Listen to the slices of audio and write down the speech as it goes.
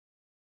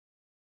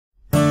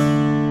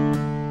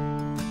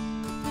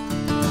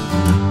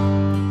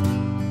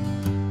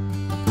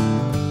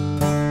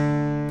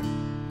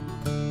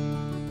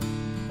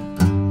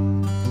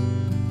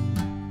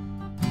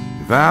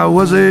If I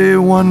was a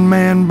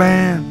one-man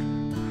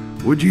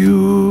band, would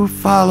you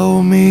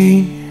follow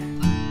me?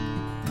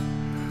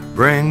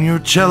 Bring your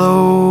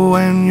cello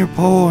and your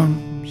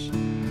poems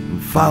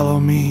and follow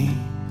me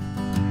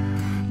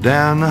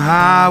down the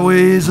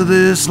highways of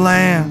this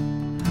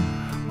land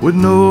with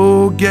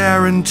no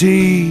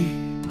guarantee.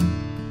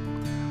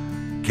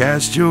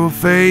 Cast your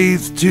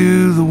faith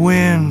to the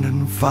wind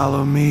and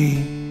follow me.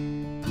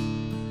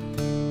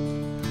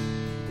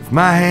 If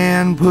my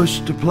hand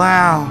pushed a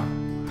plow,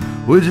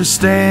 would you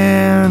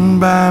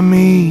stand by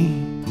me?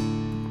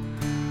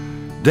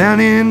 Down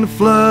in the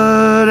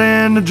flood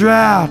and the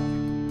drought,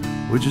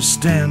 would you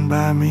stand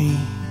by me?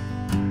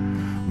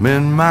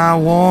 Mend my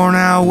worn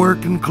out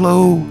working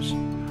clothes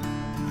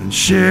and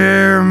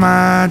share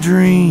my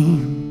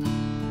dream.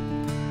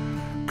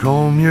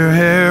 Comb your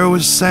hair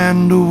with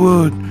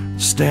sandalwood,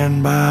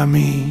 stand by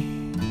me.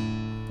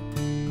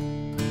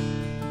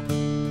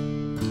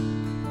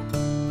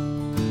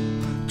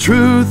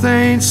 Truth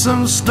ain't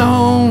some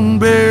stone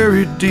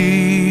buried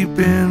deep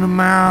in a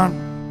mountain.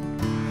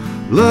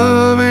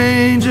 Love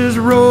ain't just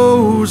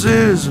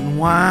roses and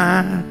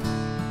wine.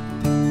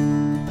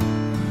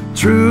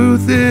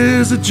 Truth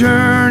is a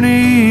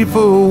journey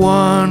for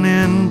 1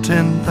 in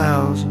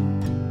 10,000.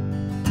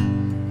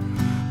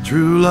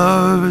 True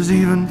love is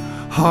even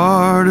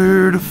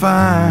harder to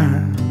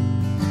find.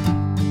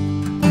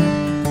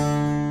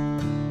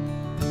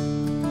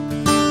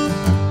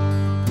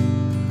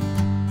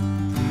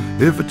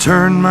 If I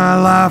turned my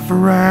life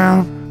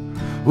around,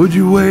 would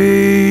you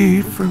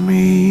wait for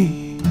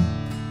me?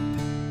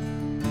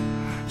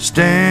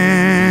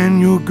 Stand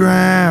your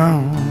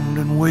ground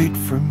and wait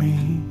for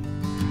me.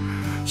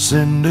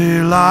 Send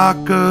a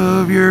lock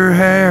of your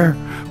hair,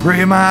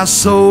 pray my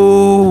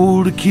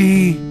soul to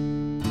keep.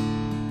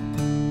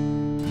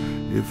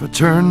 If I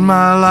turned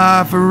my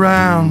life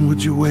around,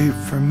 would you wait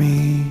for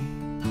me?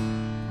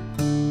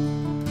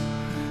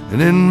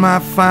 And in my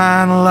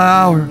final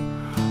hour,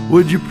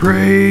 would you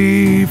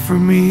pray for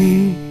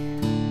me?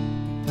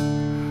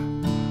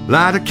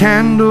 Light a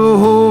candle,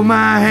 hold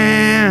my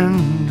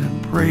hand,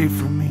 and pray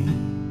for me.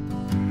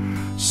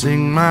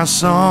 Sing my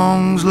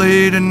songs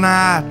late at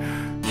night,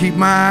 keep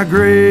my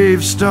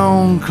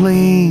gravestone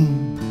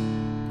clean.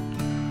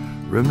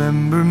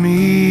 Remember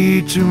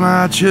me to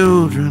my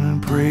children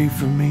and pray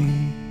for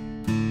me.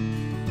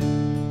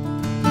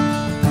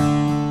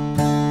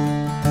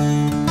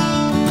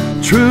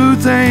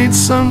 Truth ain't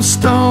some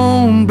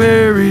stone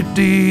buried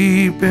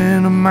deep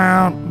in a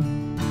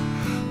mountain.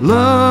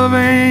 Love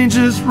ain't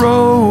just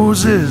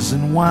roses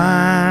and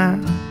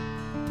wine.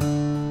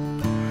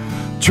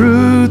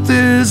 Truth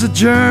is a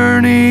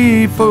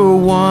journey for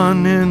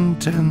 1 in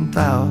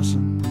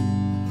 10,000.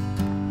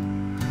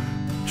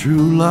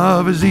 True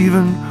love is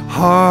even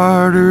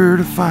harder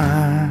to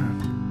find.